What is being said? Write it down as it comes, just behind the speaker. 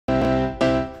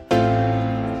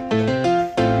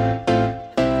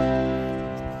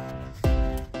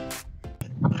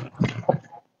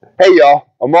Hey y'all,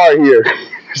 Amar here.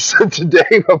 So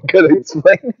today I'm gonna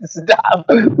explain. Stop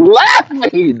laughing.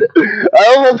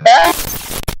 I almost had.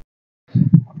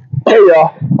 Hey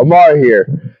y'all, Amar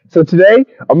here. So today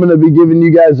I'm gonna be giving you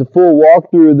guys a full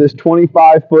walkthrough of this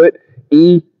 25-foot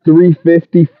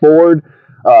E350 Ford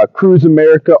Cruise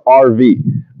America RV.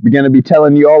 We're gonna be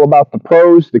telling you all about the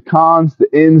pros, the cons, the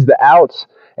ins, the outs,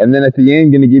 and then at the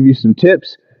end gonna give you some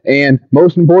tips and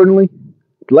most importantly,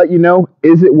 let you know,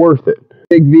 is it worth it?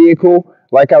 Big vehicle,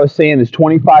 like I was saying, is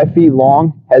 25 feet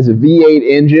long, has a V8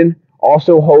 engine,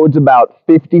 also holds about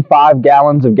 55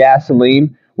 gallons of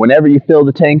gasoline. Whenever you fill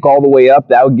the tank all the way up,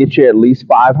 that would get you at least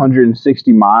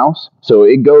 560 miles. So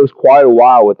it goes quite a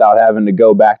while without having to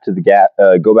go back to the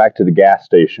gas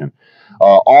station.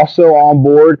 Also on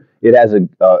board, it has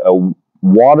a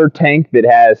water tank that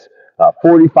has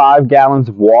 45 gallons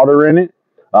of water in it.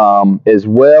 As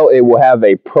well, it will have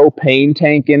a propane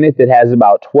tank in it that has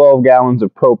about 12 gallons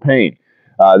of propane.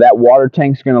 That water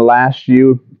tank's going to last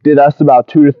did us about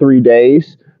 2 to 3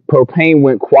 days. Propane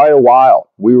went quite a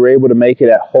while. We were able to make it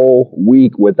a whole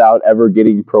week without ever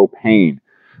getting propane.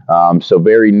 So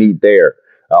very neat there.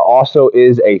 Also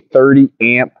is a 30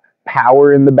 amp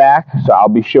power in the back. So I'll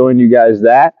be showing you guys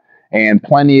that and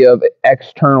plenty of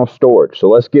external storage. So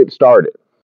let's get started.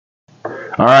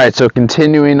 Alright, so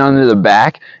continuing onto the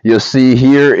back, you'll see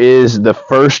here is the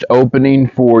first opening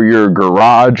for your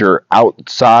garage or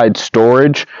outside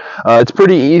storage. It's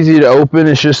pretty easy to open.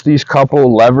 It's just these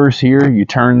couple levers here. You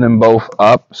turn them both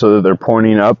up so that they're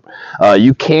pointing up.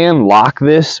 You can lock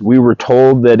this. We were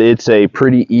told that it's a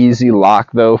pretty easy lock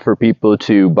though for people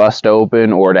to bust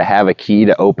open or to have a key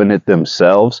to open it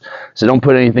themselves. So don't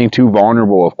put anything too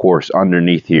vulnerable, of course,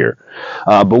 underneath here.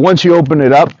 But once you open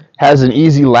it up, has an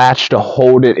easy latch to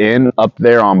hold it in up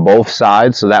there on both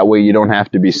sides, so that way you don't have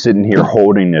to be sitting here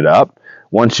holding it up.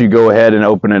 Once you go ahead and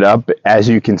open it up, as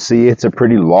you can see, it's a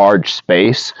pretty large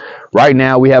space. Right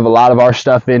now we have a lot of our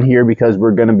stuff in here because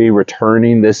we're going to be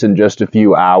returning this in just a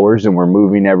few hours and we're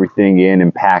moving everything in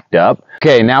and packed up.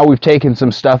 Okay, now we've taken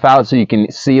some stuff out so you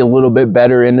can see a little bit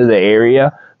better into the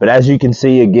area. But as you can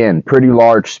see, again, pretty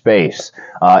large space.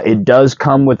 It does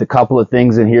come with a couple of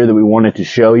things in here that we wanted to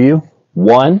show you.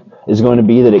 One is going to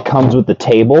be that it comes with the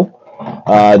table.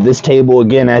 This table,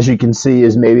 again, as you can see,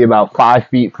 is maybe about 5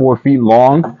 feet, 4 feet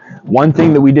long. One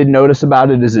thing that we did notice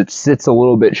about it is it sits a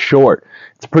little bit short.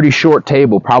 It's a pretty short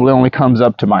table, probably only comes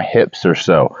up to my hips or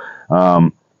so.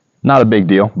 Not a big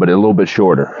deal, but a little bit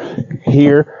shorter.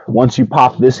 Here, once you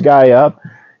pop this guy up,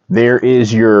 there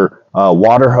is your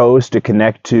water hose to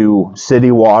connect to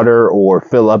city water or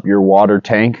fill up your water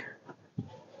tank.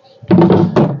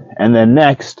 And then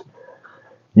next,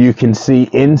 you can see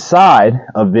inside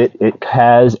of it, it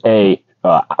has a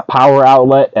power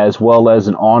outlet as well as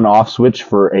an on-off switch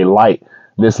for a light.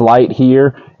 This light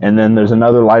here, and then there's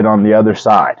another light on the other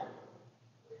side.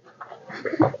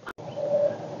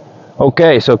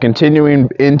 Okay, so continuing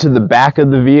into the back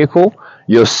of the vehicle,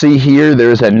 you'll see here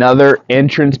there's another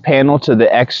entrance panel to the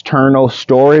external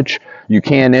storage. You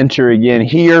can enter again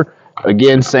here.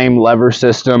 Again, same lever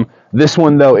system. This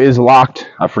one though is locked.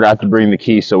 I forgot to bring the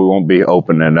key, so we won't be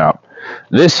opening it up.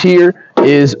 This here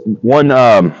is one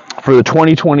for the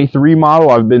 2023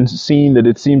 model. I've been seeing that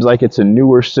it seems like it's a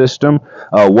newer system.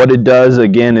 What it does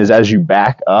again is as you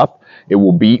back up, it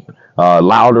will beep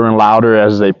louder and louder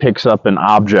as it picks up an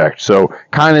object. So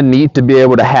kind of neat to be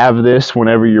able to have this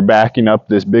whenever you're backing up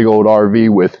this big old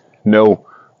RV with no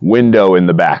window in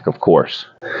the back, of course.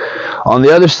 On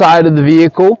the other side of the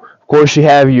vehicle, of course, you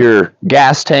have your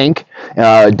gas tank.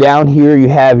 Down here you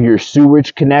have your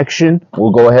sewage connection.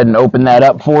 We'll go ahead and open that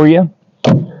up for you.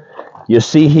 You'll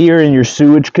see here in your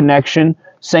sewage connection,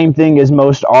 same thing as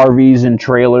most RVs and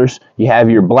trailers. You have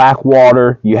your black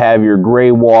water, you have your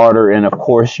gray water, and of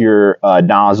course your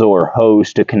nozzle or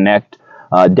hose to connect.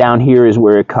 Down here is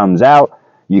where it comes out.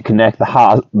 You connect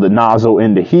the nozzle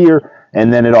into here,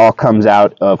 and then it all comes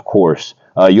out, of course.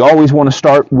 You always want to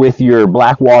start with your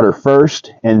black water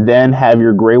first and then have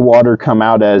your gray water come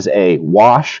out as a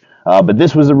wash. But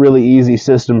this was a really easy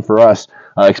system for us,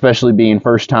 especially being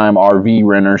first-time RV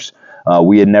renters.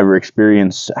 We had never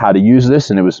experienced how to use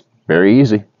this, and it was very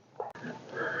easy.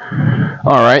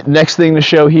 All right, next thing to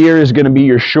show here is going to be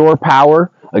your shore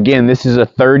power. Again, this is a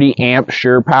 30 amp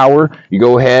shore power. You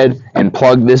go ahead and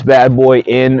plug this bad boy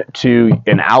into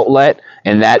an outlet,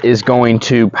 and that is going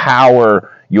to power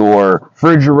your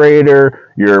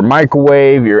refrigerator, your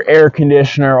microwave, your air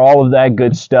conditioner, all of that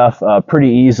good stuff pretty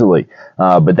easily.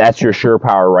 But that's your shore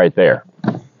power right there.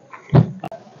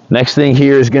 Next thing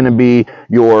here is going to be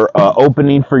your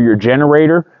opening for your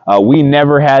generator. We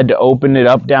never had to open it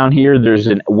up down here. There's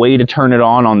a way to turn it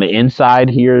on the inside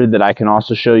here that I can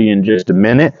also show you in just a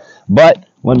minute. But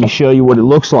let me show you what it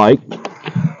looks like.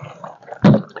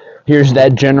 Here's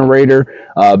that generator.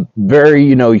 Very,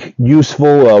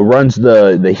 useful. Runs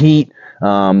the heat,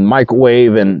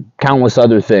 microwave, and countless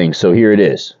other things. So here it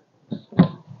is.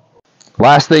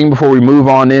 Last thing before we move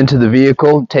on into the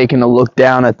vehicle, taking a look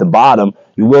down at the bottom,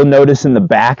 you will notice in the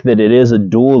back that it is a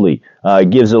dually.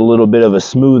 It gives a little bit of a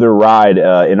smoother ride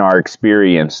in our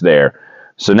experience there.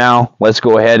 So now let's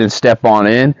go ahead and step on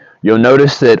in. You'll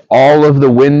notice that all of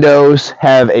the windows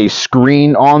have a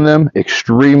screen on them.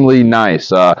 Extremely nice.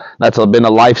 That's been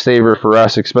a lifesaver for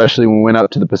us, especially when we went out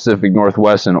to the Pacific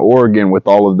Northwest and Oregon with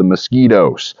all of the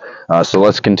mosquitoes. So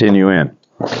let's continue in.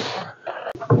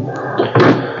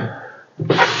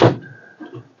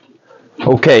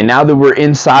 Okay, now that we're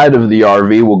inside of the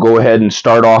RV, we'll go ahead and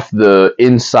start off the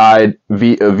inside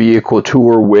vehicle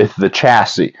tour with the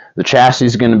chassis. The chassis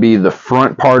is going to be the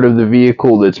front part of the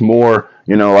vehicle that's more,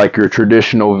 like your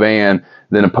traditional van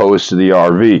than opposed to the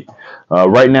RV.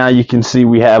 Right now you can see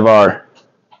we have our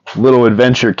little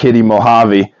adventure kitty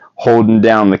Mojave holding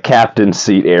down the captain's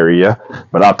seat area,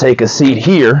 but I'll take a seat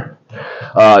here.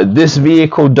 This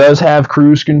vehicle does have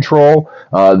cruise control.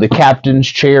 The captain's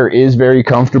chair is very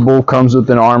comfortable, comes with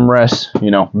an armrest,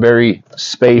 very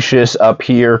spacious up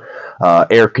here,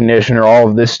 air conditioner, all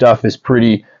of this stuff is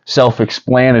pretty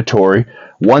self-explanatory.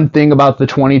 One thing about the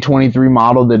 2023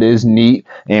 model that is neat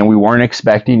and we weren't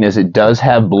expecting is it does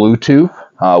have Bluetooth.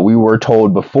 We were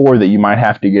told before that you might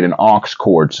have to get an aux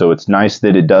cord, so it's nice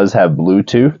that it does have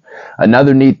Bluetooth.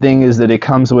 Another neat thing is that it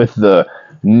comes with the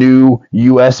new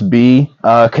USB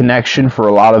connection for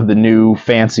a lot of the new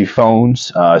fancy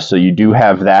phones, so you do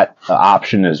have that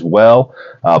option as well.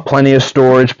 Plenty of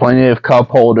storage, plenty of cup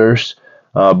holders,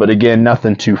 but again,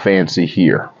 nothing too fancy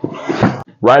here.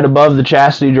 Right above the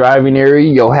chassis driving area,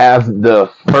 you'll have the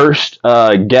first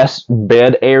guest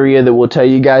bed area that we'll tell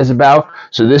you guys about.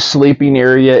 So this sleeping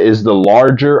area is the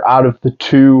larger out of the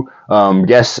two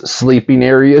guest sleeping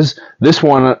areas. This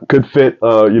one could fit,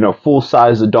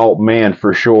 full-size adult man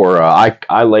for sure.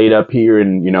 I laid up here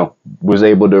and, was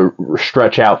able to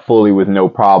stretch out fully with no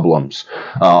problems.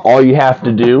 All you have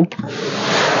to do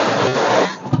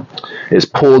is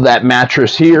pull that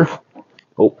mattress here,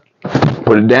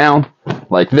 put it down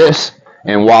like this,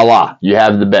 and voila, you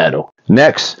have the bed.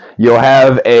 Next, you'll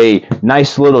have a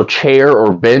nice little chair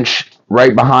or bench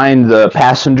right behind the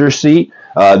passenger seat.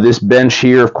 This bench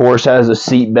here, of course, has a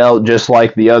seat belt just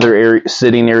like the other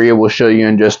sitting area we'll show you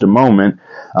in just a moment.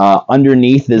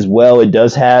 Underneath as well, it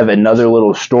does have another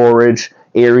little storage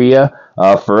area.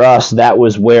 For us, that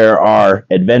was where our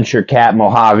adventure cat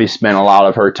Mojave spent a lot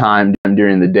of her time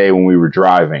during the day when we were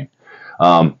driving.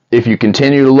 If you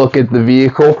continue to look at the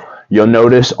vehicle, you'll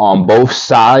notice on both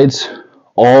sides,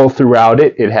 all throughout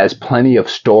it, it has plenty of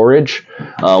storage.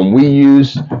 We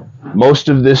use most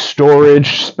of this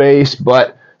storage space,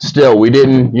 but still, we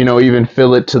didn't, even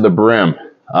fill it to the brim.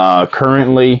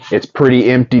 Currently, it's pretty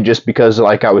empty just because,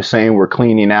 like I was saying, we're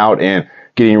cleaning out and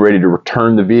getting ready to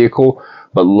return the vehicle,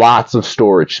 but lots of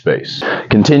storage space.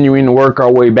 Continuing to work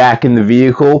our way back in the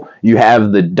vehicle, you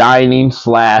have the dining /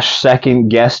 second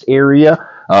guest area.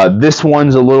 This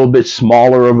one's a little bit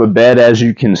smaller of a bed, as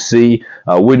you can see.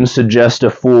 Wouldn't suggest a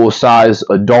full-size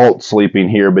adult sleeping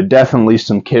here, but definitely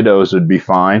some kiddos would be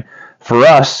fine. For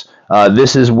us,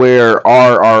 this is where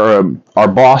our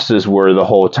bosses were the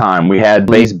whole time. We had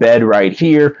Lay's bed right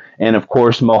here, and of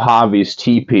course Mojave's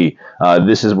teepee.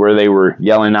 This is where they were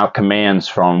yelling out commands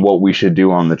from what we should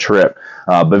do on the trip.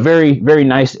 But very, very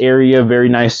nice area, very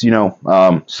nice,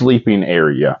 sleeping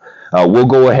area. We'll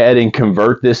go ahead and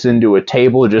convert this into a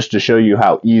table just to show you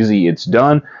how easy it's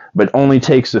done, but only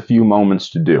takes a few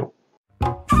moments to do.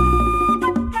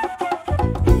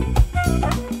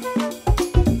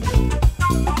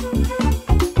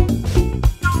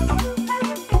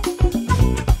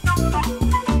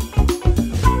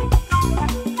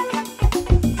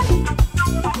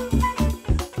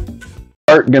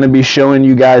 Going to be showing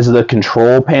you guys the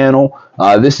control panel.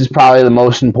 This is probably the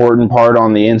most important part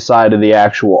on the inside of the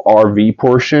actual RV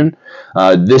portion.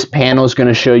 This panel is going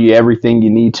to show you everything you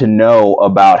need to know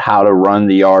about how to run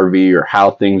the RV or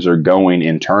how things are going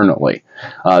internally.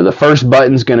 The first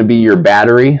button is going to be your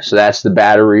battery. So that's the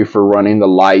battery for running the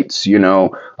lights, your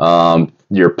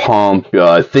pump,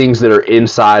 things that are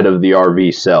inside of the RV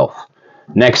itself.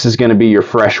 Next is going to be your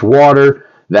fresh water.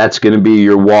 That's going to be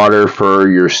your water for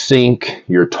your sink,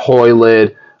 your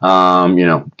toilet,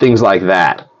 things like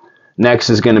that. Next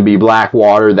is going to be black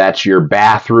water. That's your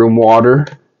bathroom water.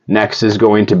 Next is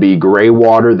going to be gray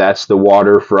water. That's the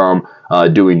water from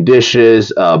doing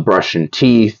dishes, brushing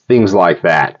teeth, things like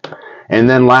that. And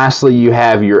then lastly, you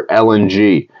have your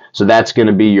LNG. So that's going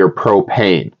to be your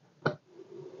propane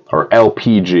or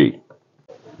LPG.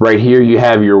 Right here you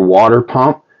have your water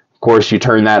pump. Of course, you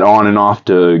turn that on and off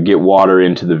to get water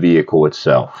into the vehicle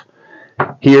itself.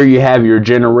 Here you have your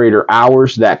generator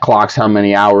hours. That clocks how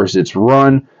many hours it's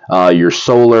run. Your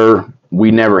solar,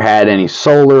 we never had any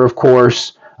solar, of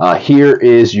course. Here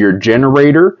is your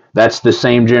generator. That's the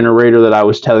same generator that I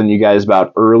was telling you guys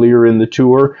about earlier in the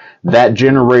tour. That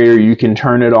generator, you can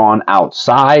turn it on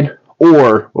outside,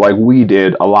 or like we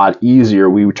did, a lot easier,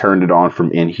 we turned it on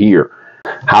from in here.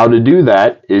 How to do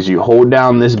that is you hold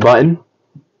down this button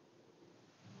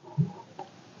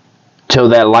till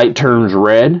that light turns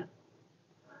red.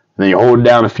 Then you hold it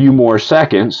down a few more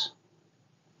seconds,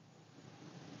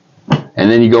 and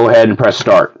then you go ahead and press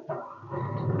start.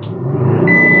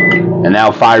 And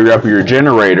now fire up your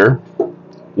generator.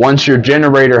 Once your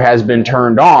generator has been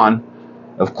turned on,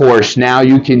 of course, now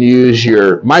you can use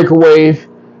your microwave,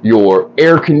 your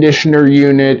air conditioner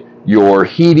unit, your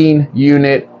heating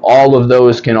unit. All of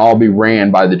those can all be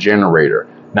ran by the generator.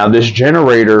 Now this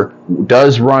generator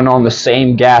does run on the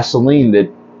same gasoline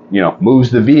that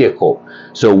moves the vehicle.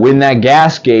 So when that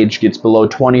gas gauge gets below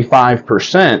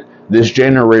 25%, this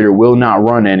generator will not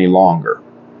run any longer.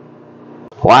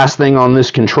 Last thing on this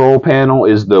control panel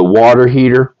is the water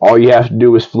heater. All you have to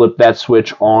do is flip that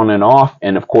switch on and off,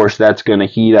 and of course that's going to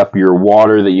heat up your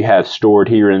water that you have stored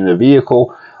here in the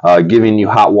vehicle, giving you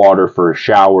hot water for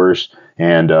showers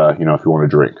and if you want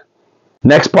to drink.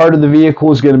 Next part of the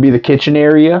vehicle is going to be the kitchen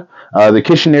area. The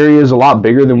kitchen area is a lot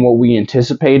bigger than what we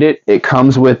anticipated. It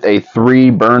comes with a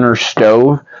 3-burner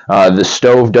stove. The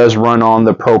stove does run on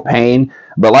the propane,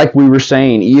 but like we were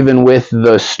saying, even with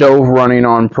the stove running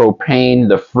on propane,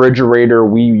 the refrigerator,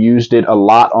 we used it a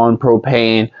lot on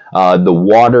propane. The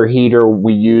water heater,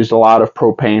 we used a lot of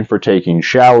propane for taking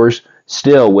showers.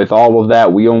 Still, with all of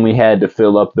that, we only had to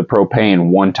fill up the propane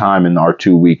one time in our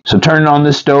 2 weeks. So turning on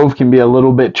this stove can be a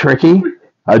little bit tricky.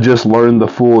 I just learned the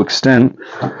full extent.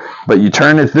 But you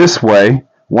turn it this way.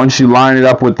 Once you line it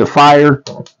up with the fire,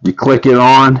 you click it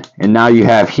on, and now you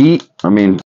have heat.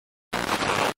 And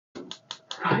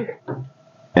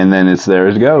then it's there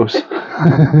it goes.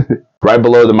 Right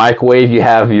below the microwave, you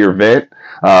have your vent.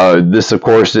 This, of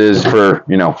course, is for,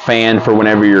 fan for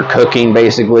whenever you're cooking,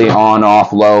 basically, on,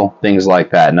 off, low, things like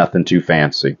that. Nothing too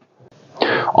fancy.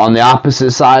 On the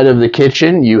opposite side of the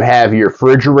kitchen, you have your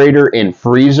refrigerator and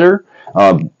freezer.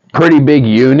 Pretty big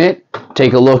unit.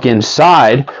 Take a look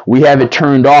inside. We have it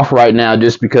turned off right now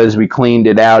just because we cleaned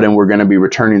it out and we're going to be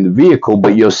returning the vehicle,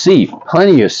 but you'll see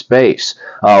plenty of space.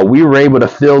 We were able to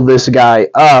fill this guy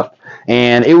up,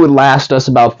 and it would last us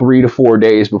about 3 to 4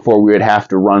 days before we would have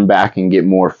to run back and get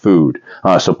more food.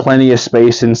 So plenty of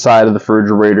space inside of the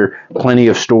refrigerator, plenty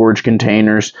of storage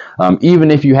containers. Even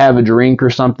if you have a drink or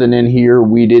something in here,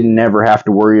 we didn't ever have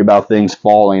to worry about things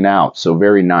falling out. So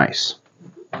very nice.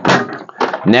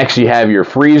 Next, you have your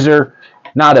freezer.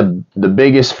 Not the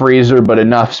biggest freezer, but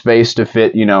enough space to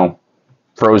fit,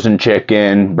 frozen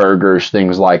chicken, burgers,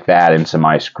 things like that, and some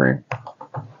ice cream.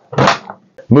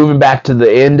 Moving back to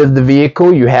the end of the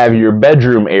vehicle, you have your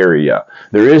bedroom area.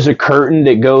 There is a curtain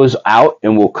that goes out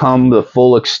and will come the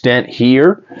full extent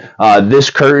here.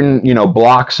 This curtain,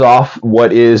 blocks off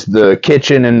what is the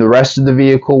kitchen and the rest of the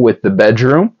vehicle with the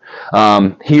bedroom.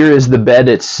 Here is the bed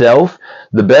itself.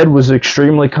 The bed was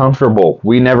extremely comfortable.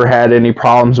 We never had any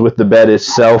problems with the bed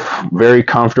itself. Very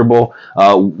comfortable.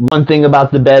 One thing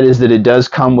about the bed is that it does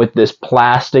come with this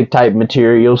plastic type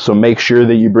material, so make sure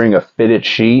that you bring a fitted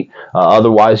sheet.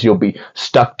 Otherwise, you'll be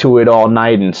stuck to it all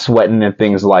night and sweating and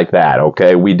things like that,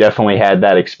 okay? We definitely had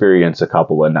that experience a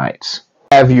couple of nights.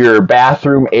 You have your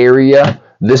bathroom area.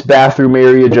 This bathroom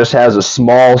area just has a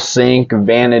small sink,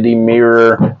 vanity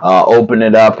mirror. Open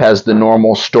it up, has the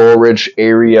normal storage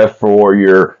area for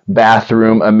your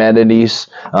bathroom amenities.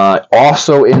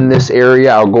 Also in this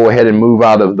area, I'll go ahead and move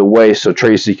out of the way so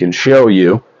Tracy can show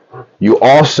you. You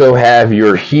also have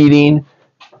your heating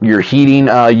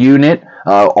unit.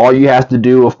 All you have to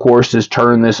do, of course, is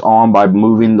turn this on by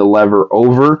moving the lever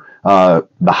over.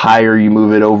 The higher you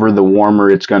move it over, the warmer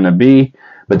it's going to be.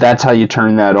 But that's how you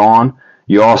turn that on.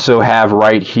 You also have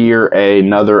right here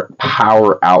another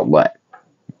power outlet.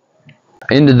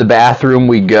 Into the bathroom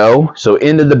we go. So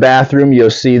into the bathroom, you'll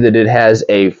see that it has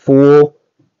a full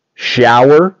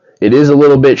shower. It is a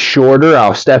little bit shorter.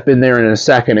 I'll step in there in a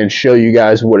second and show you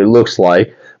guys what it looks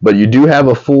like. But you do have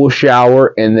a full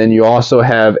shower, and then you also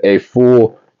have a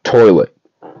full toilet.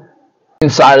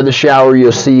 Inside of the shower,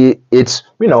 you'll see it's,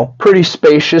 you know, pretty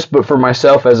spacious, but for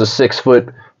myself as a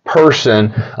 6-foot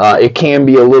person, it can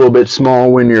be a little bit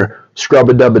small when you're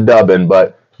scrub-a-dub-a-dubbing,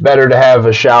 but better to have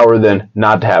a shower than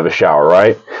not to have a shower,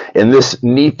 right? And this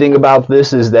neat thing about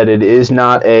this is that it is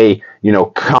not a, you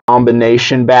know,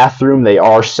 combination bathroom. They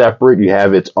are separate. You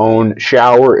have its own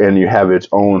shower and you have its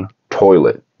own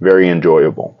toilet. Very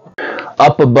enjoyable.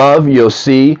 Up above, you'll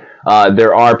see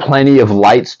there are plenty of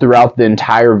lights throughout the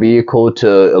entire vehicle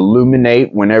to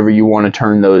illuminate whenever you want to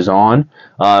turn those on.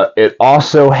 It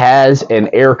also has an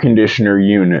air conditioner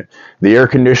unit. The air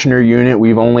conditioner unit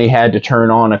we've only had to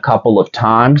turn on a couple of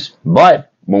times,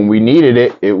 but when we needed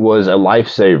it, it was a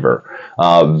lifesaver.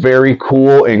 Very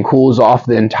cool and cools off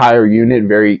the entire unit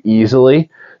very easily.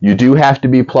 You do have to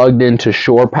be plugged into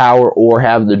shore power or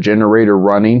have the generator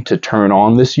running to turn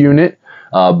on this unit.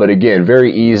 But again,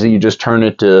 very easy. You just turn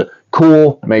it to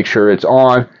cool, make sure it's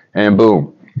on, and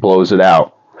boom, blows it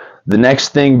out. The next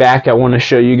thing back I want to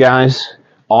show you guys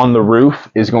on the roof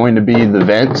is going to be the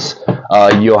vents.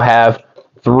 You'll have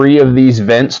 3 of these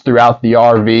vents throughout the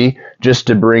RV just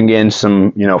to bring in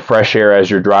some, you know, fresh air as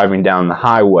you're driving down the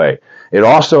highway. It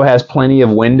also has plenty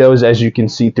of windows, as you can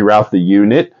see throughout the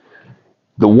unit.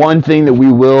 The one thing that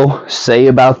we will say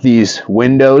about these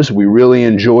windows, we really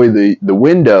enjoy the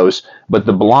windows, but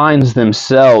the blinds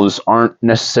themselves aren't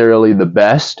necessarily the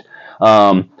best.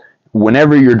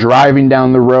 Whenever you're driving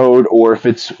down the road, or if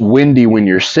it's windy when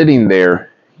you're sitting there,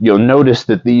 you'll notice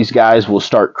that these guys will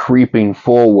start creeping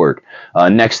forward.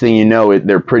 Next thing you know,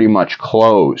 they're pretty much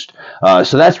closed.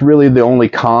 So that's really the only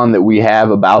con that we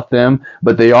have about them,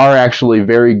 but they are actually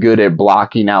very good at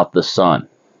blocking out the sun.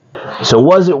 So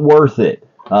was it worth it?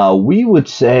 We would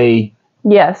say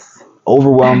yes.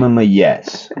 Overwhelmingly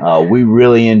yes. We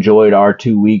really enjoyed our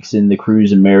 2 weeks in the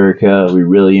Cruise America. We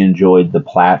really enjoyed the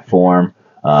platform.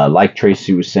 Like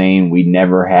Tracy was saying, we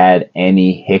never had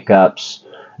any hiccups.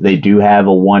 They do have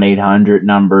a 1-800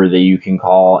 number that you can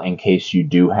call in case you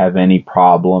do have any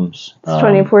problems. It's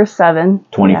 24/7.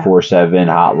 24/7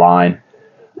 hotline.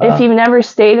 If you've never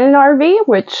stayed in an RV,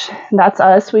 which that's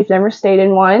us, we've never stayed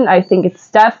in one, I think it's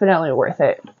definitely worth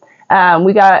it.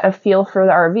 We got a feel for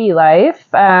the RV life.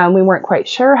 We weren't quite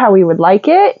sure how we would like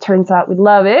it. Turns out we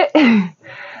love it.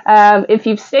 If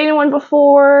you've stayed in one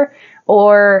before,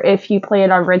 or if you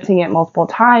plan on renting it multiple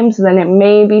times, then it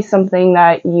may be something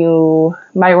that you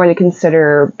might want to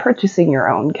consider purchasing your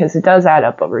own, because it does add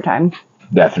up over time.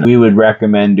 Definitely. We would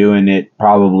recommend doing it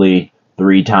probably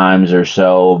 3 times or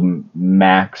so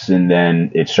max, and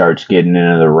then it starts getting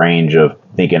into the range of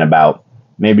thinking about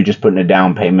maybe just putting a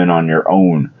down payment on your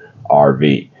own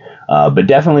RV. But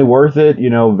definitely worth it. You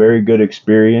know, very good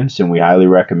experience, and we highly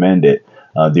recommend it.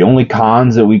 The only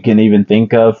cons that we can even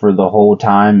think of for the whole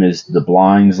time is the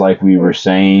blinds, like we were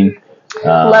saying.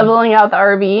 Leveling out the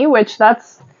RV, which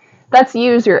that's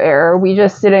user error. We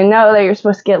just didn't know that you're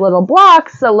supposed to get little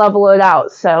blocks to level it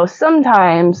out. So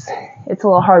sometimes it's a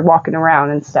little hard walking around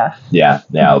and stuff. Yeah.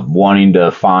 Wanting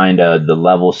to find the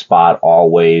level spot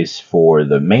always for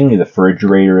mainly the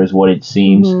refrigerator is what it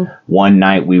seems. Mm-hmm. One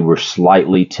night we were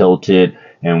slightly tilted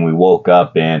and we woke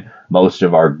up and most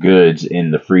of our goods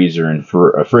in the freezer and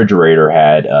refrigerator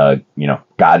had,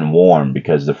 gotten warm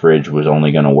because the fridge was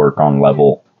only going to work on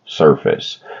level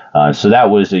surface. So that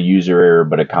was a user error,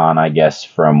 but a con, I guess,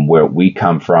 from where we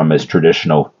come from as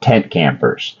traditional tent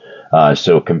campers.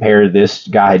 So compare this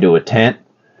guy to a tent,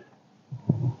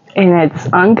 and it's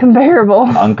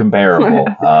uncomparable.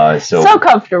 So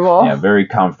comfortable. Yeah, very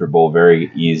comfortable,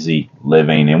 very easy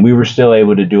living. And we were still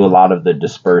able to do a lot of the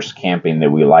dispersed camping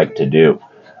that we like to do.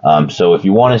 So if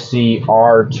you want to see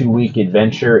our 2-week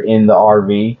adventure in the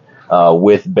RV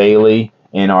with Bailey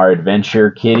and our adventure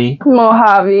kitty,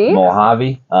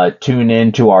 Mojave, tune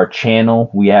in to our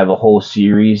channel. We have a whole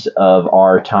series of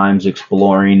our times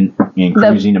exploring and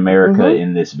cruising America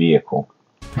in this vehicle.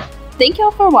 Thank you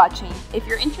all for watching. If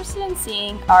you're interested in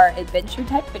seeing our adventure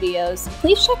type videos,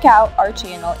 please check out our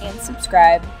channel and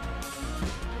subscribe.